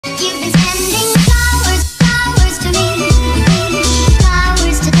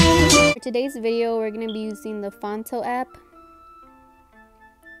today's video, we're going to be using the Phonto app.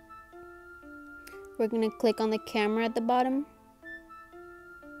 We're going to click on the camera at the bottom.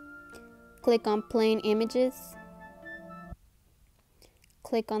 Click on plain images.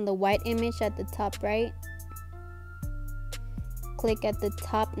 Click on the white image at the top right. Click at the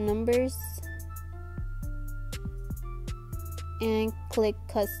top numbers. And click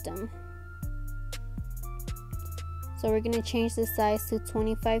custom. So we're going to change the size to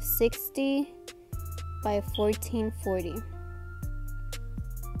 2560 by 1440.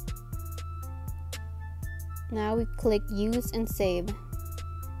 Now we click use and save.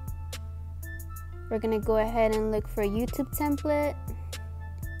 We're going to go ahead and look for a YouTube template,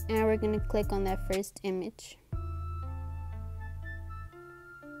 and we're going to click on that first image.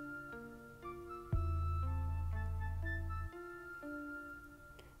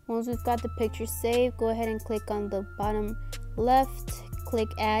 Once we've got the picture saved, go ahead and click on the bottom left, click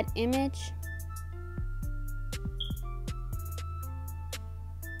add image.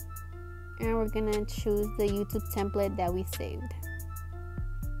 And we're gonna choose the YouTube template that we saved.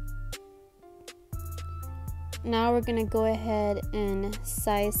 Now we're gonna go ahead and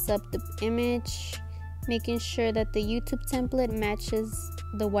size up the image, making sure that the YouTube template matches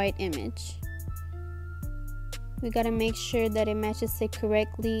the white image. We gotta make sure that it matches it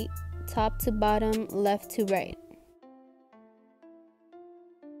correctly, top to bottom, left to right.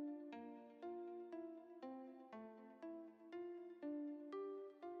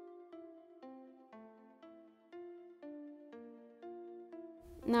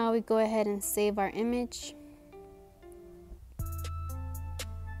 Now we go ahead and save our image.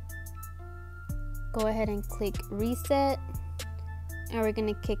 Go ahead and click reset, and we're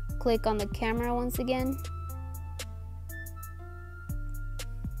gonna click on the camera once again.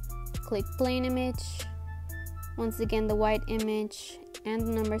 Click plain image, once again the white image and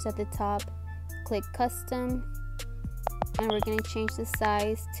the numbers at the top. Click custom, and we're going to change the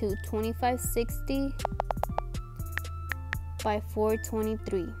size to 2560 by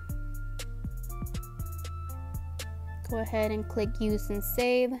 423. Go ahead and click use and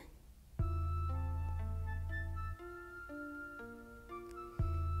save.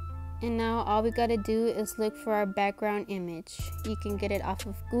 And now all we gotta do is look for our background image. You can get it off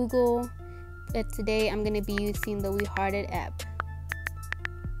of Google, but today I'm gonna be using the We Hearted app.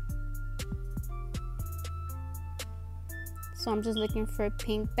 So I'm just looking for a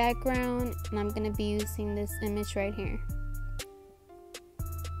pink background, and I'm gonna be using this image right here.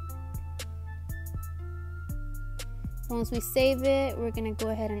 Once we save it, we're gonna go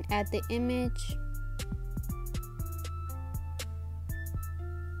ahead and add the image.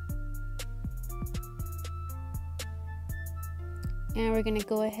 And we're going to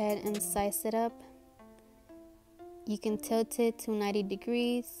go ahead and size it up. You can tilt it to 90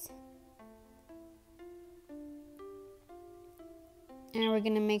 degrees. And we're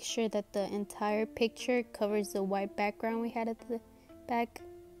going to make sure that the entire picture covers the white background we had at the back.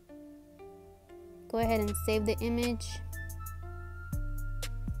 Go ahead and save the image.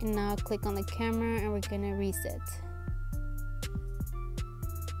 And now click on the camera, and we're going to reset.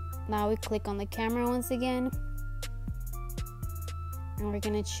 Now we click on the camera once again. And we're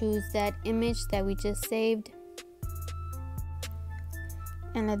going to choose that image that we just saved.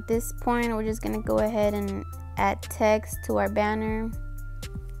 And at this point, we're just going to go ahead and add text to our banner.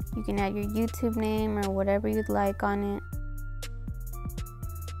 You can add your YouTube name or whatever you'd like on it.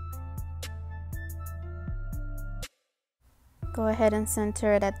 Go ahead and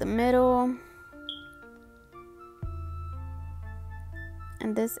center it at the middle.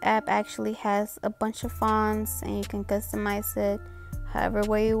 And this app actually has a bunch of fonts, and you can customize it however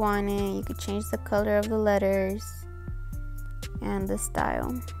way you want it. You could change the color of the letters and the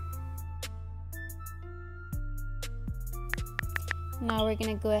style. Now we're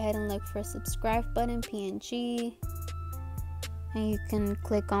gonna go ahead and look for a subscribe button PNG, and you can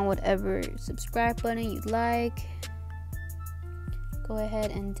click on whatever subscribe button you'd like. Go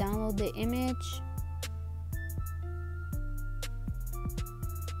ahead and download the image,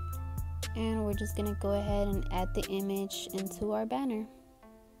 and we're just gonna go ahead and add the image into our banner.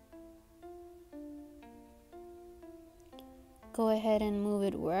 Go ahead and move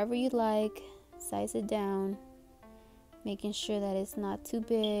it wherever you like, size it down, making sure that it's not too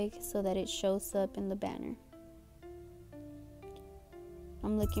big so that it shows up in the banner.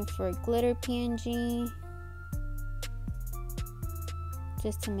 I'm looking for a glitter PNG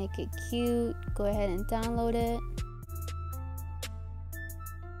just to make it cute. Go ahead and download it.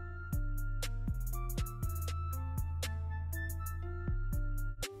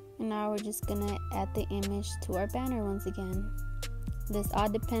 And now we're just gonna add the image to our banner once again. This all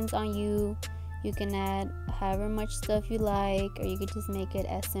depends on you. You can add however much stuff you like, or you could just make it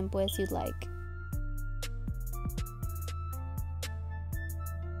as simple as you'd like.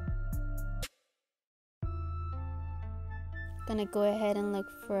 Gonna go ahead and look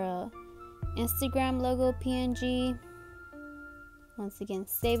for a Instagram logo PNG. Once again,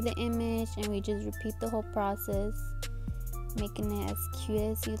 save the image, and we just repeat the whole process, making it as cute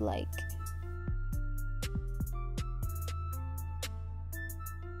as you like.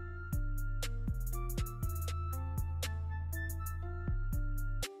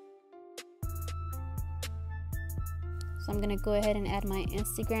 So I'm gonna go ahead and add my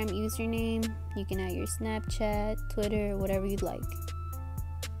Instagram username. You can add your Snapchat, Twitter, whatever you'd like.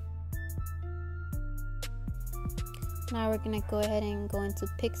 Now we're gonna go ahead and go into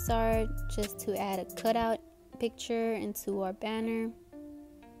PicsArt just to add a cutout picture into our banner.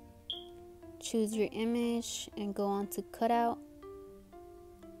 Choose your image and go on to cutout.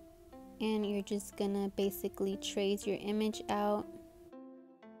 And you're just gonna basically trace your image out.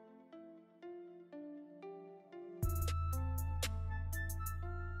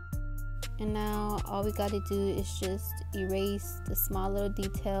 And now all we gotta do is just erase the small little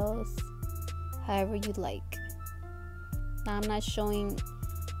details however you like. Now I'm not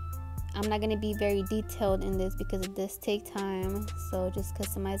gonna be very detailed in this because it does take time, so just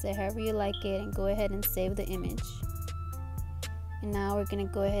customize it however you like it and go ahead and save the image. And now we're gonna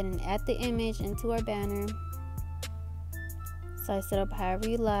go ahead and add the image into our banner. Size it up however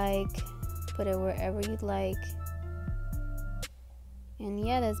you like, put it wherever you'd like. And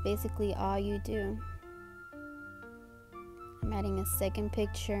yeah, that's basically all you do. I'm adding a second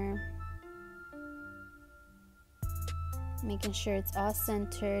picture, making sure it's all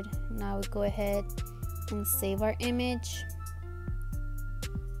centered. Now we go ahead and save our image.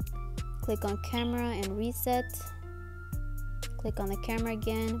 Click on camera and reset. Click on the camera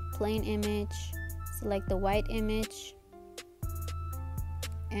again, plain image, select the white image,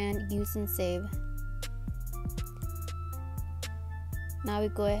 and use and save. Now we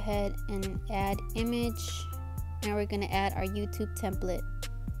go ahead and add image, and we're gonna add our YouTube template.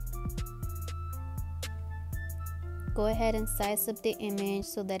 Go ahead and size up the image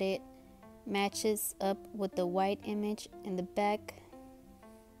so that it matches up with the white image in the back.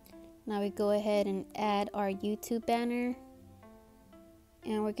 Now we go ahead and add our YouTube banner,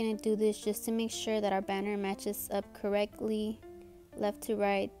 and we're gonna do this just to make sure that our banner matches up correctly, left to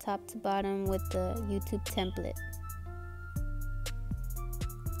right, top to bottom with the YouTube template.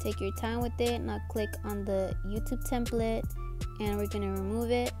 Take your time with it. Now click on the YouTube template, and we're gonna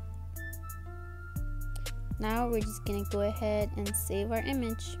remove it. Now we're just gonna go ahead and save our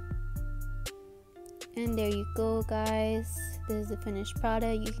image. And there you go, guys. This is the finished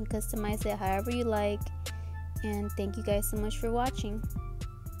product. You can customize it however you like. And thank you guys so much for watching.